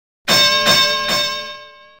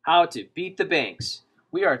How to beat the banks.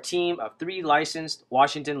 We are a team of 3 licensed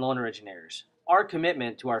Washington loan originators. Our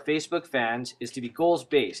commitment to our Facebook fans is to be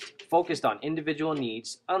goals-based, focused on individual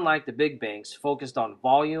needs, unlike the big banks focused on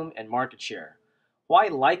volume and market share. Why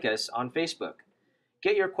like us on Facebook?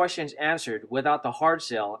 Get your questions answered without the hard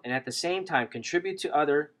sell and at the same time contribute to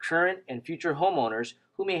other current and future homeowners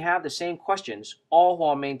who may have the same questions, all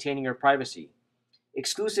while maintaining your privacy.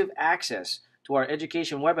 Exclusive access to our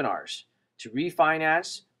education webinars, to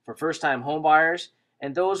refinance for first-time homebuyers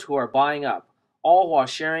and those who are buying up, all while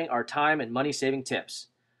sharing our time and money-saving tips.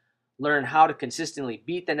 Learn how to consistently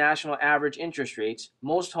beat the national average interest rates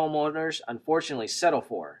most homeowners unfortunately settle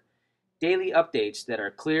for. Daily updates that are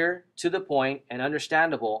clear, to the point, and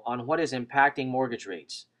understandable on what is impacting mortgage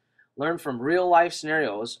rates. Learn from real-life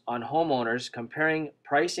scenarios on homeowners comparing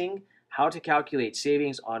pricing, how to calculate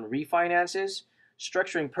savings on refinances,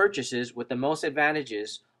 structuring purchases with the most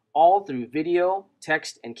advantages, all through video,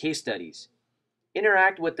 text, and case studies.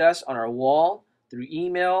 Interact with us on our wall, through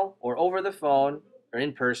email, or over the phone, or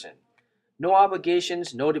in person. No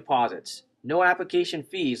obligations, no deposits. No application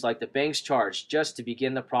fees like the banks charge just to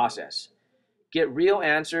begin the process. Get real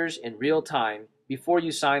answers in real time before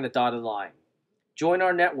you sign the dotted line. Join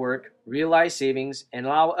our network, realize savings, and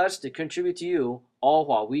allow us to contribute to you, all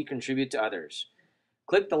while we contribute to others.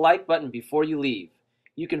 Click the like button before you leave.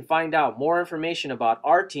 You can find out more information about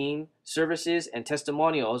our team, services, and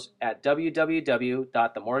testimonials at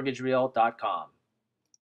www.themortgagereal.com.